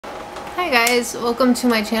Hi guys, welcome to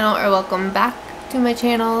my channel, or welcome back to my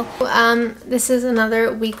channel. This is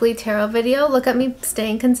another weekly tarot video. Look at me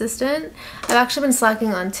staying consistent. I've actually been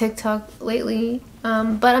slacking on TikTok lately,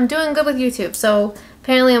 but I'm doing good with YouTube, so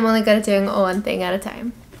apparently I'm only good at doing one thing at a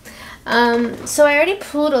time. So I already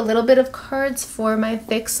pulled a little bit of cards for my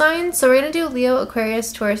fixed signs. So we're going to do Leo,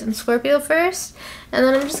 Aquarius, Taurus, and Scorpio first. And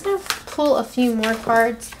then I'm just going to pull a few more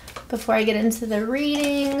cards before I get into the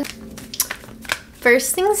reading.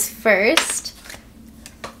 First things first.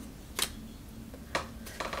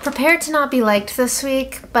 Prepare to not be liked this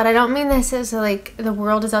week, but I don't mean this as like the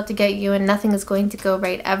world is out to get you and nothing is going to go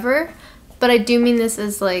right ever. But I do mean this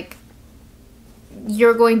as like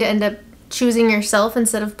you're going to end up choosing yourself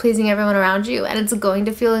instead of pleasing everyone around you, and it's going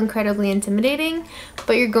to feel incredibly intimidating,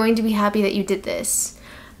 but you're going to be happy that you did this.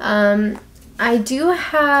 I do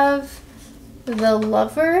have the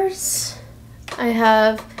Lovers. I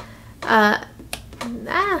have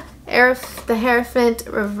the Hierophant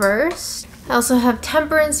reversed. I also have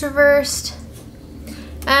Temperance reversed,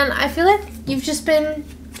 and I feel like you've just been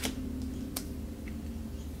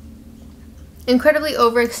incredibly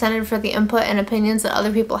overextended for the input and opinions that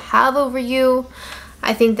other people have over you.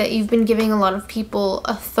 I think that you've been giving a lot of people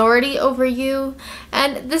authority over you.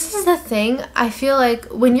 And this is the thing, I feel like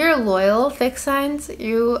when you're loyal, fixed signs,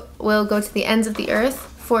 you will go to the ends of the earth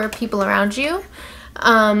for people around you.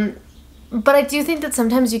 But I do think that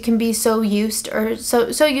sometimes you can be so used to or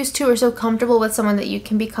so comfortable with someone that you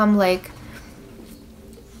can become like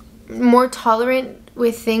more tolerant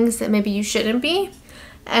with things that maybe you shouldn't be.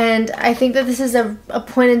 And I think that this is a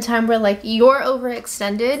point in time where like you're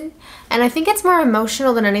overextended, and I think it's more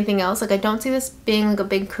emotional than anything else. Like I don't see this being like a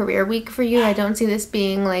big career week for you. I don't see this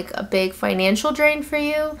being like a big financial drain for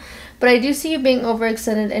you, but I do see you being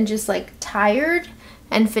overextended and just like tired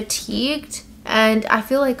and fatigued, and I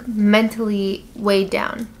feel like mentally weighed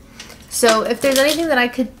down. So if there's anything that I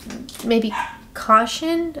could maybe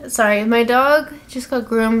caution, sorry, my dog just got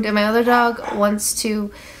groomed and my other dog wants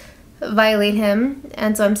to violate him,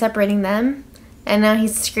 and so I'm separating them, and now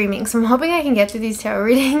he's screaming, so I'm hoping I can get through these tarot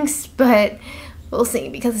readings, but we'll see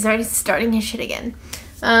because he's already starting his shit again.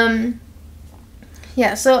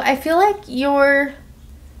 Yeah, so I feel like you're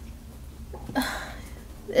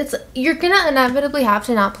gonna inevitably have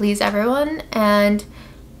to not please everyone, and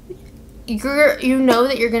you know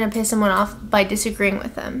that you're gonna piss someone off by disagreeing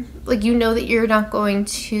with them. Like, you know that you're not going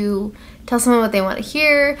to tell someone what they want to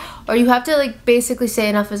hear, or you have to like basically say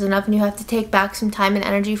enough is enough, and you have to take back some time and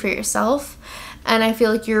energy for yourself. And I feel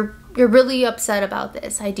like you're really upset about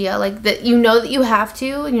this idea, like that you know that you have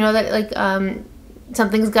to, and you know that like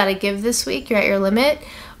something's got to give this week, you're at your limit.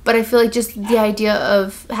 But I feel like just the idea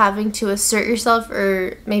of having to assert yourself,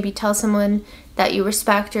 or maybe tell someone that you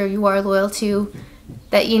respect or you are loyal to,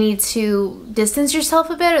 that you need to distance yourself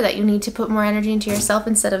a bit, or that you need to put more energy into yourself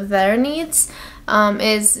instead of their needs,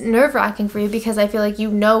 is nerve-wracking for you, because I feel like you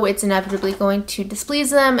know it's inevitably going to displease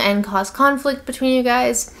them and cause conflict between you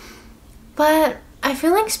guys. But I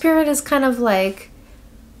feel like Spirit is kind of like,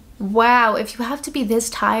 wow, if you have to be this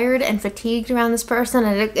tired and fatigued around this person,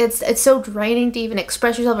 and it's so draining to even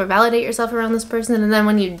express yourself or validate yourself around this person, and then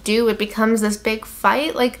when you do, it becomes this big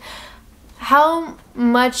fight. Like, how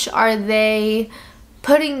much are they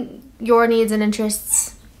putting your needs and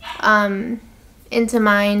interests into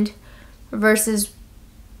mind versus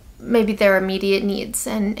maybe their immediate needs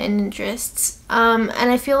and interests? And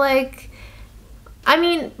I feel like, I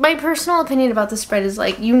mean, my personal opinion about the spread is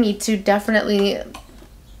like, you need to definitely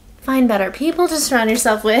find better people to surround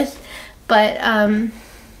yourself with. But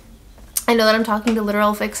I know that I'm talking to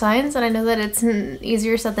literal fixed signs, and I know that it's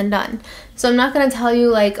easier said than done. So I'm not going to tell you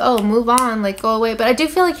like, oh, move on, like go away. But I do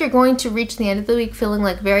feel like you're going to reach the end of the week feeling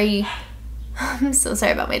like very... I'm so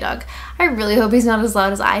sorry about my dog. I really hope he's not as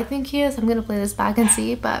loud as I think he is. I'm going to play this back and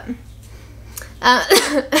see, but... I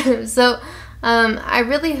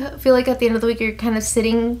really feel like at the end of the week you're kind of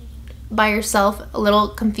sitting by yourself, a little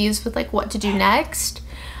confused with like what to do next.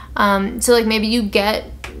 So like maybe you get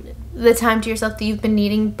the time to yourself that you've been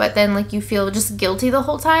needing, but then like you feel just guilty the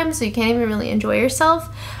whole time, so you can't even really enjoy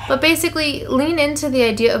yourself. But basically lean into the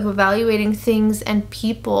idea of evaluating things and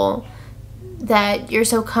people that you're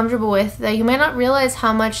so comfortable with that you might not realize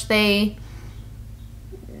how much they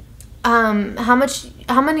how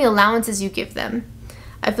many allowances you give them.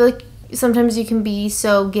 I feel like sometimes you can be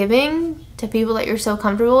so giving to people that you're so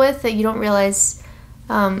comfortable with that you don't realize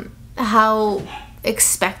how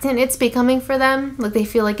expectant it's becoming for them. Like they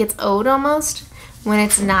feel like it's owed almost, when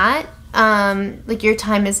it's not. Like your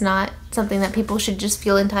time is not something that people should just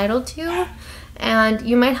feel entitled to, and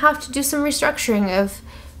you might have to do some restructuring of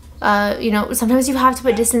You know, sometimes you have to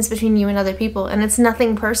put distance between you and other people, and it's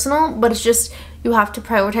nothing personal, but it's just you have to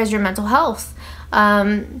prioritize your mental health.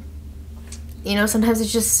 You know, sometimes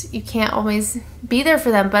it's just you can't always be there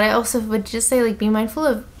for them. But I also would just say, like, be mindful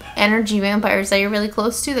of energy vampires that you're really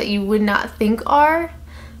close to that you would not think are,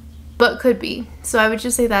 but could be. So I would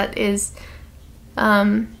just say that is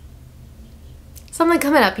something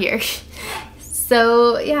coming up here.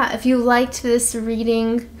 So yeah, if you liked this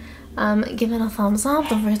reading, give it a thumbs up.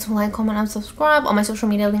 Don't forget to like, comment, and subscribe. All my social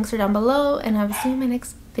media links are down below, and I will see you in my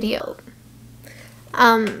next video.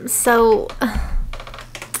 So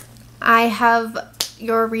I have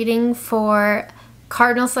your reading for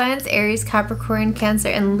cardinal signs: Aries, Capricorn, Cancer,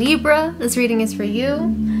 and Libra. This reading is for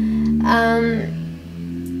you.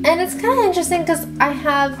 And it's kind of interesting because I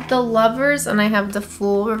have the Lovers and I have the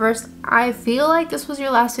Fool reversed. I feel like this was your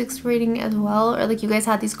last week's reading as well, or like you guys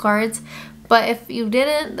had these cards. But if you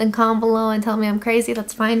didn't, then comment below and tell me I'm crazy.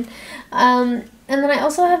 That's fine. And then I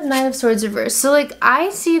also have Nine of Swords reversed. So like I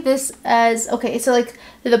see this as, okay, so like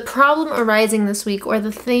the problem arising this week, or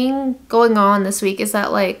the thing going on this week, is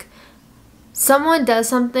that like someone does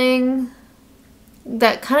something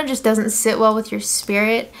that kind of just doesn't sit well with your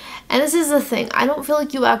spirit. And this is the thing, I don't feel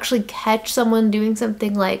like you actually catch someone doing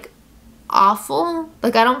something like awful.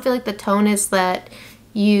 Like I don't feel like the tone is that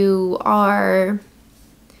you are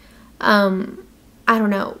I don't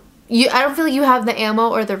know, I don't feel like you have the ammo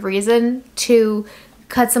or the reason to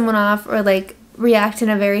cut someone off or like react in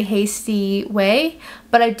a very hasty way,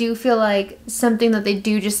 but I do feel like something that they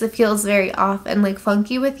do just feels very off and like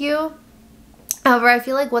funky with you. However, I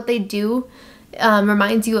feel like what they do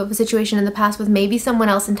reminds you of a situation in the past with maybe someone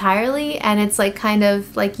else entirely, and it's like kind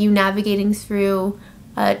of like you navigating through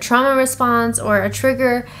a trauma response or a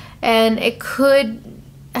trigger, and it could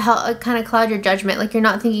help kind of cloud your judgment. Like you're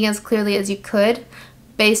not thinking as clearly as you could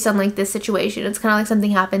based on like this situation. It's kind of like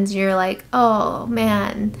something happens and you're like, oh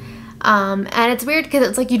man. And it's weird because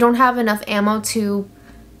it's like you don't have enough ammo to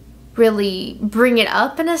really bring it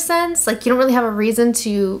up in a sense. Like you don't really have a reason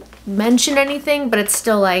to mention anything, but it's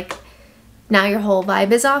still like now your whole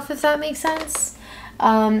vibe is off, if that makes sense.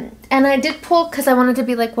 And I did pull because I wanted to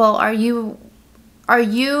be like, well, are you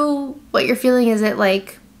what you're feeling, is it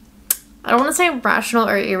like, I don't want to say rational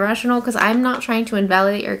or irrational because I'm not trying to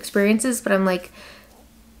invalidate your experiences, but I'm like,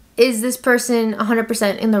 is this person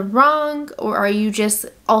 100% in the wrong, or are you just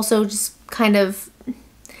also just kind of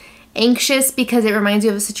anxious because it reminds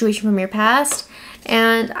you of a situation from your past?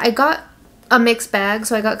 And I got a mixed bag,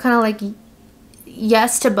 so I got kind of like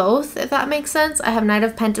yes to both, if that makes sense. I have Knight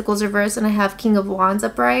of Pentacles reversed and I have King of Wands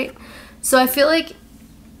upright. So I feel like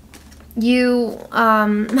you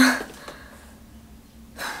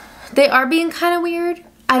they are being kind of weird.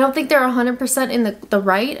 I don't think they're 100% in the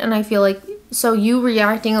right, and I feel like so you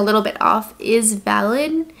reacting a little bit off is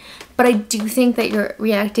valid, but I do think that you're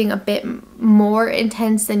reacting a bit more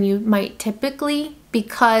intense than you might typically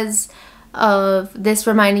because of this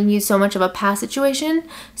reminding you so much of a past situation.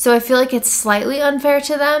 So I feel like it's slightly unfair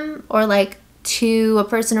to them, or like to a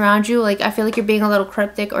person around you. Like I feel like you're being a little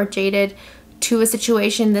cryptic or jaded to a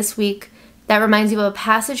situation this week that reminds you of a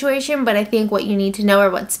past situation. But I think what you need to know, or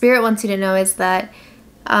what Spirit wants you to know, is that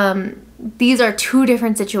these are two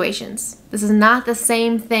different situations. This is not the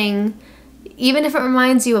same thing. Even if it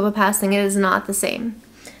reminds you of a past thing, it is not the same.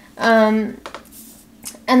 And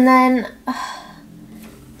then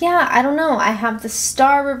yeah, I don't know. I have the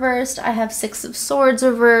Star reversed. I have Six of Swords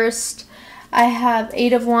reversed. I have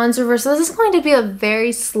Eight of Wands reversed. So this is going to be a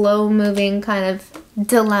very slow moving kind of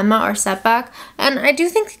dilemma or setback. And I do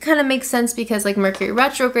think it kind of makes sense because like Mercury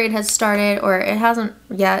retrograde has started, or it hasn't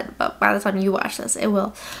yet, but by the time you watch this, it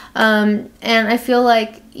will. And I feel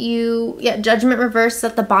like Judgment reversed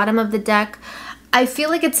at the bottom of the deck. I feel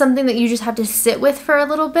like it's something that you just have to sit with for a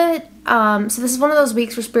little bit. So this is one of those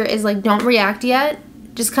weeks where Spirit is like, don't react yet.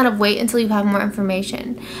 Just kind of wait until you have more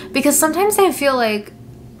information. Because sometimes I feel like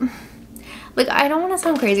I don't want to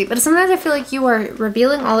sound crazy, but sometimes I feel like you are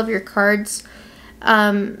revealing all of your cards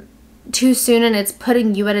too soon, and it's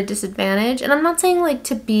putting you at a disadvantage. And I'm not saying like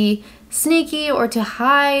to be sneaky or to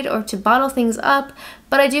hide or to bottle things up,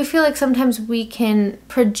 but I do feel like sometimes we can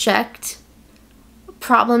project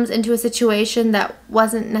problems into a situation that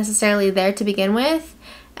wasn't necessarily there to begin with.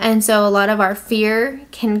 And so a lot of our fear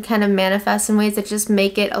can kind of manifest in ways that just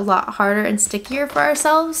make it a lot harder and stickier for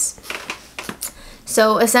ourselves.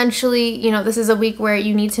 So essentially, you know, this is a week where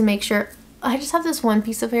you need to make sure, I just have this one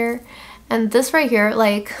piece of hair, and this right here,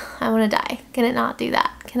 like, I want to die. Can it not do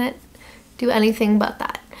that? Can it do anything but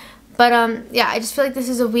that? But yeah, I just feel like this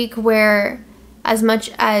is a week where as much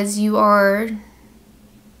as you are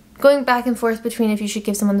going back and forth between if you should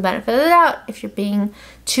give someone the benefit of the doubt, if you're being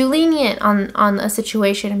too lenient on a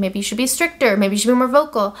situation, maybe you should be stricter, maybe you should be more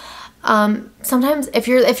vocal. Sometimes if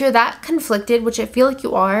you're that conflicted, which I feel like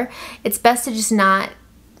you are, it's best to just not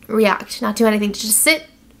react, not do anything, to just sit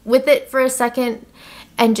with it for a second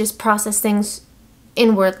and just process things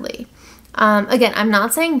inwardly. Again, I'm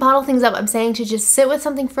not saying bottle things up. I'm saying to just sit with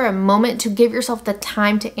something for a moment, to give yourself the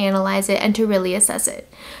time to analyze it and to really assess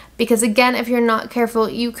it. Because again, if you're not careful,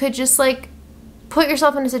 you could just like put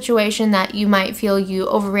yourself in a situation that you might feel you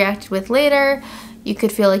overreacted with later. You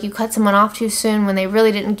could feel like you cut someone off too soon when they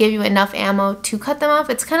really didn't give you enough ammo to cut them off.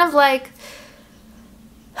 It's kind of like,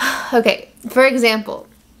 okay, for example,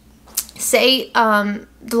 say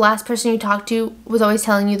the last person you talked to was always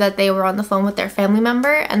telling you that they were on the phone with their family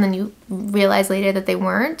member, and then you realize later that they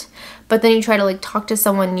weren't, but then you try to like talk to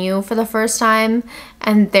someone new for the first time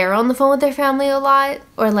and they're on the phone with their family a lot,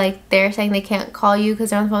 or like they're saying they can't call you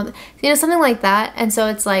because they're on the phone, you know, something like that. And so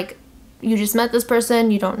it's like you just met this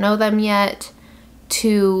person, you don't know them yet,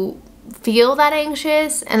 to feel that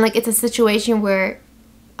anxious, and like it's a situation where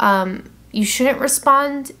you shouldn't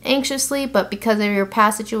respond anxiously, but because of your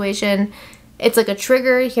past situation, it's like a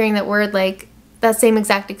trigger hearing that word, like that same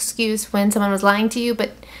exact excuse when someone was lying to you,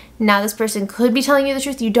 but now this person could be telling you the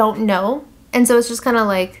truth, you don't know. And so it's just kind of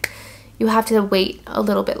like you have to wait a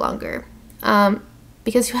little bit longer,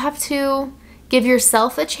 because you have to give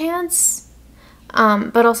yourself a chance,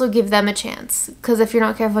 but also give them a chance, because if you're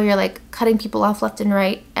not careful, you're like cutting people off left and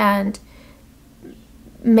right, and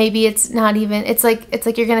maybe it's not even, it's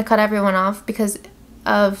like you're gonna cut everyone off because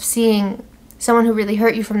of seeing someone who really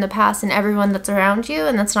hurt you from the past and everyone that's around you,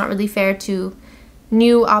 and that's not really fair to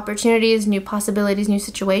new opportunities, new possibilities, new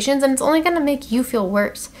situations, and it's only gonna make you feel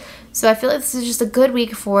worse. So I feel like this is just a good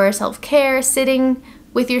week for self-care, sitting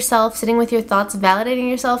with yourself, sitting with your thoughts, validating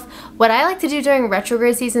yourself. What I like to do during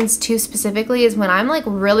retrograde seasons too specifically is when I'm like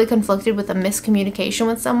really conflicted with a miscommunication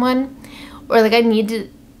with someone, or like I need to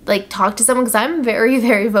like talk to someone, because I'm very,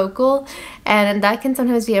 very vocal, and that can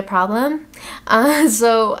sometimes be a problem.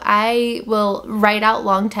 So I will write out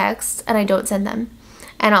long texts and I don't send them,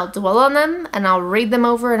 and I'll dwell on them and I'll read them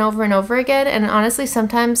over and over and over again. And honestly,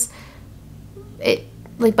 sometimes it,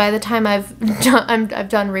 like by the time I've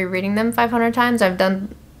done rereading them 500 times, I'm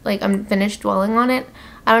finished dwelling on it,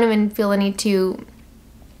 I don't even feel the need to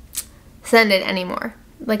send it anymore.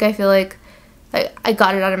 Like I feel like I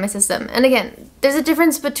got it out of my system. And again, there's a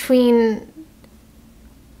difference between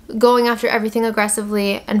going after everything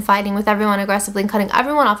aggressively and fighting with everyone aggressively and cutting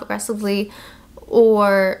everyone off aggressively,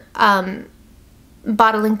 or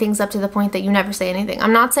bottling things up to the point that you never say anything.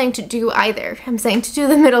 I'm not saying to do either. I'm saying to do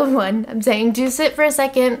the middle one. I'm saying do sit for a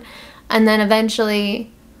second, and then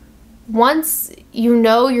eventually, once you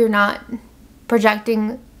know you're not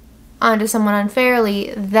projecting onto someone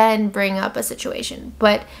unfairly, then bring up a situation.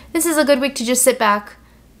 But this is a good week to just sit back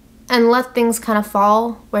and let things kind of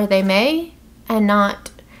fall where they may, and not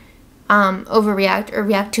overreact or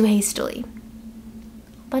react too hastily.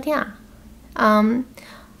 But yeah,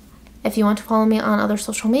 if you want to follow me on other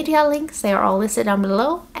social media links, they are all listed down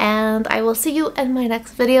below, and I will see you in my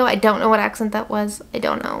next video. I don't know what accent that was. I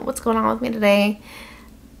don't know what's going on with me today.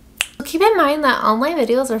 Keep in mind that all my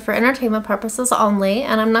videos are for entertainment purposes only,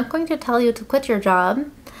 and I'm not going to tell you to quit your job.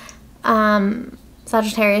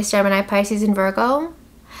 Sagittarius, Gemini, Pisces, and Virgo.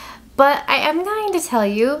 But I am going to tell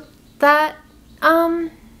you that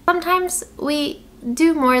sometimes we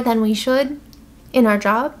do more than we should in our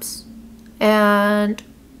jobs, and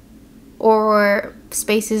or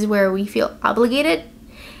spaces where we feel obligated,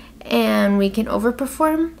 and we can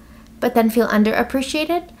overperform but then feel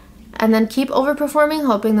underappreciated, and then keep overperforming,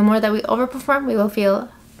 hoping the more that we overperform we will feel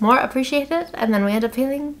more appreciated, and then we end up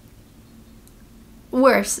feeling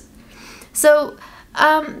worse. So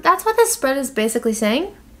that's what this spread is basically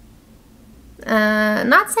saying.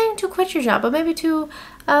 Not saying to quit your job, but maybe to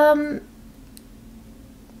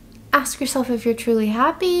ask yourself if you're truly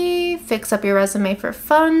happy, fix up your resume for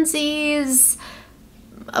funsies,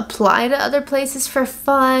 apply to other places for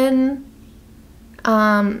fun,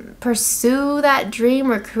 pursue that dream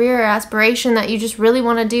or career or aspiration that you just really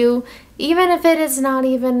want to do, even if it is not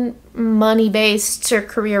even money-based or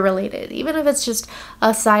career-related, even if it's just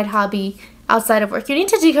a side hobby outside of work. You need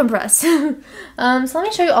to decompress. So let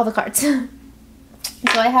me show you all the cards. So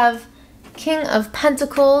I have King of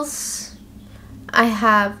Pentacles, I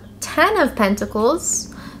have 10 of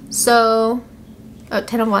Pentacles, so, oh,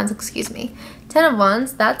 10 of Wands, excuse me. 10 of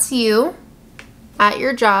Wands, that's you at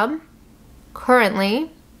your job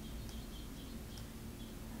currently.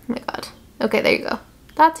 Oh my god. Okay, there you go.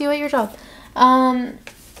 That's you at your job. And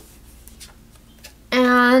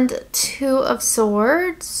and Two of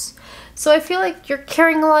Swords. So I feel like you're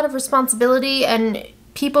carrying a lot of responsibility and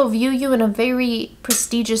people view you in a very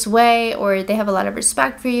prestigious way, or they have a lot of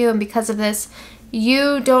respect for you, and because of this,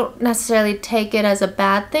 you don't necessarily take it as a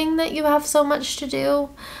bad thing that you have so much to do,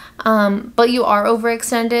 but you are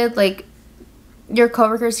overextended. Like, your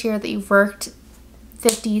coworkers hear that you've worked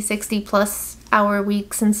 50, 60 plus hour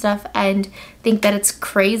weeks and stuff and think that it's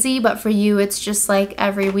crazy, but for you it's just like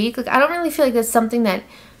every week. Like, I don't really feel like that's something that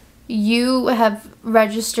you have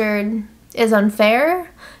registered is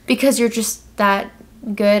unfair, because you're just that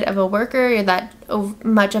good of a worker, you're that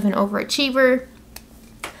much of an overachiever.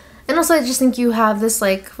 And also, I just think you have this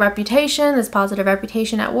like reputation, this positive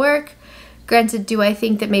reputation at work. Granted, do I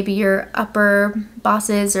think that maybe your upper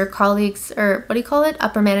bosses or colleagues, or what do you call it,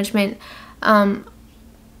 upper management,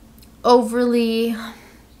 overly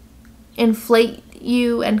inflate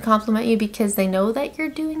you and compliment you because they know that you're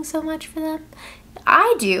doing so much for them?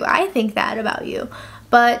 I do. I think that about you.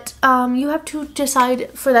 But you have to decide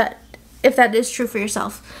for that, if that is true for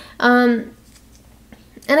yourself.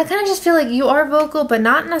 And I kind of just feel like you are vocal, but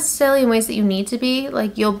not necessarily in ways that you need to be.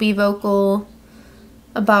 Like, you'll be vocal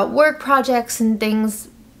about work projects and things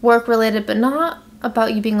work related, but not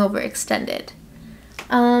about you being overextended.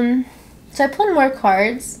 So I pulled more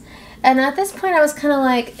cards, and at this point I was kind of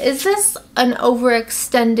like, is this an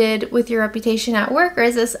overextended with your reputation at work, or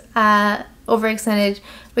is this overextended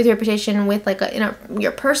with your reputation with like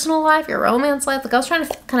your personal life, your romance life? Like, I was trying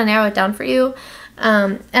to kind of narrow it down for you.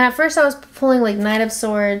 And at first I was pulling like Knight of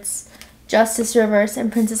Swords, Justice reverse,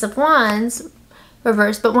 and Princess of Wands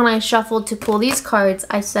reverse, but when I shuffled to pull these cards,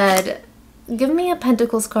 I said, give me a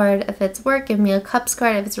Pentacles card if it's work, give me a Cups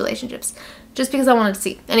card if it's relationships, just because I wanted to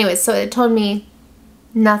see. Anyways, so it told me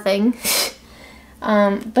nothing.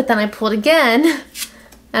 But then I pulled again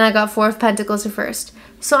and I got Four of Pentacles reversed.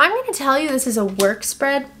 So I'm going to tell you this is a work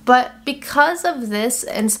spread, but because of this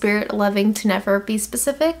and Spirit loving to never be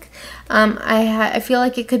specific, I feel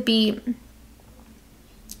like it could be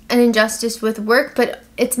an injustice with work, but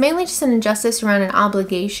it's mainly just an injustice around an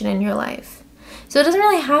obligation in your life. So it doesn't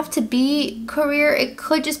really have to be career. It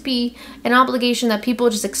could just be an obligation that people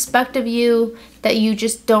just expect of you, that you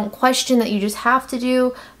just don't question, that you just have to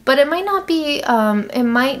do. But it might not be. It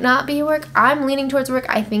might not be work. I'm leaning towards work.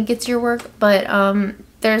 I think it's your work, but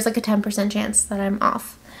there's like a 10% chance that I'm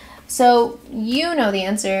off. So you know the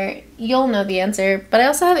answer. You'll know the answer. But I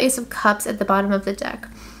also have Ace of Cups at the bottom of the deck.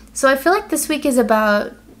 So I feel like this week is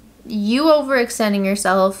about you overextending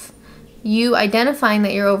yourself, you identifying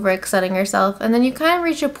that you're overextending yourself, and then you kind of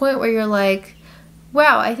reach a point where you're like,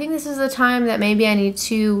 wow, I think this is the time that maybe I need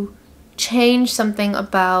to change something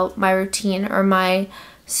about my routine or my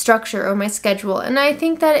structure or my schedule. And I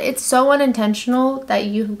think that it's so unintentional that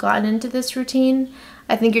you've gotten into this routine.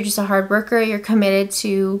 I think you're just a hard worker. You're committed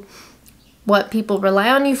to what people rely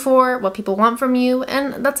on you for, what people want from you,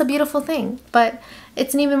 and that's a beautiful thing. But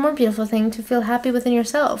it's an even more beautiful thing to feel happy within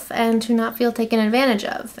yourself and to not feel taken advantage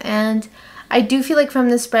of. And I do feel like from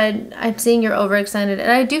this spread, I'm seeing you're overextended,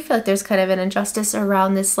 and I do feel like there's kind of an injustice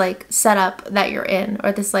around this like setup that you're in,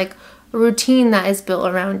 or this like routine that is built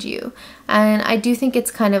around you. And I do think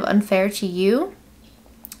it's kind of unfair to you.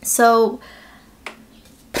 So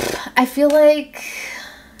I feel like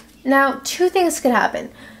now two things could happen.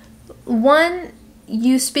 One,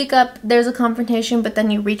 you speak up, there's a confrontation, but then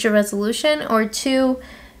you reach a resolution. Or two,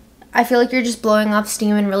 I feel like you're just blowing off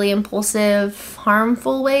steam in really impulsive,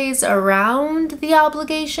 harmful ways around the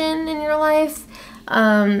obligation in your life.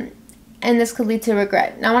 And this could lead to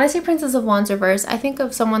regret. Now, when I see Princess of Wands reverse, I think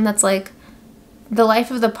of someone that's like the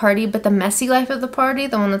life of the party, but the messy life of the party.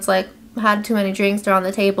 The one that's like had too many drinks, they're on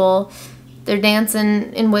the table, they're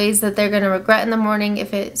dancing in ways that they're going to regret in the morning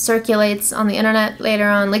if it circulates on the internet later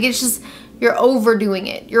on. Like, it's just, you're overdoing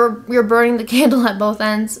it. You're burning the candle at both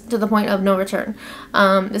ends to the point of no return.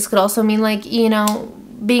 This could also mean like, you know,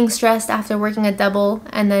 being stressed after working a double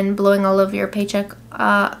and then blowing all of your paycheck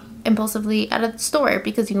impulsively at a store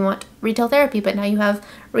because you want retail therapy, but now you have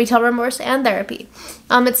retail remorse and therapy.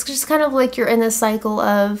 It's just kind of like you're in this cycle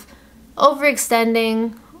of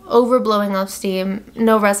overextending, overblowing off steam,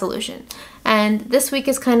 no resolution. And this week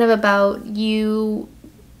is kind of about you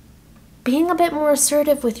being a bit more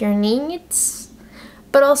assertive with your needs,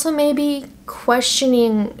 but also maybe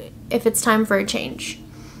questioning if it's time for a change.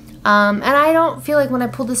 And I don't feel like when I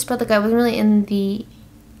pulled this spread, like I wasn't really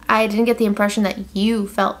I didn't get the impression that you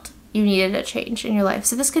felt you needed a change in your life.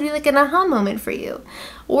 So this could be like an aha moment for you.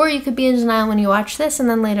 Or you could be in denial when you watch this, and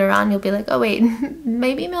then later on you'll be like, oh wait,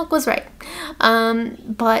 maybe Milk was right.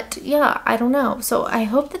 But yeah, I don't know. So I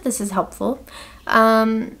hope that this is helpful.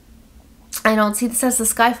 I don't see this as the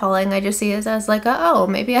sky falling. I just see this as like, oh,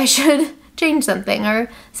 maybe I should change something or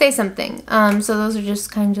say something. So those are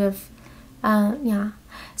just kind of, yeah.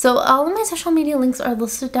 So all of my social media links are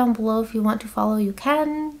listed down below. If you want to follow, you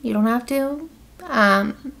can. You don't have to.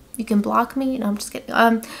 You can block me. No, I'm just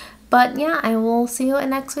kidding. But yeah, I will see you in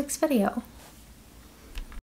next week's video.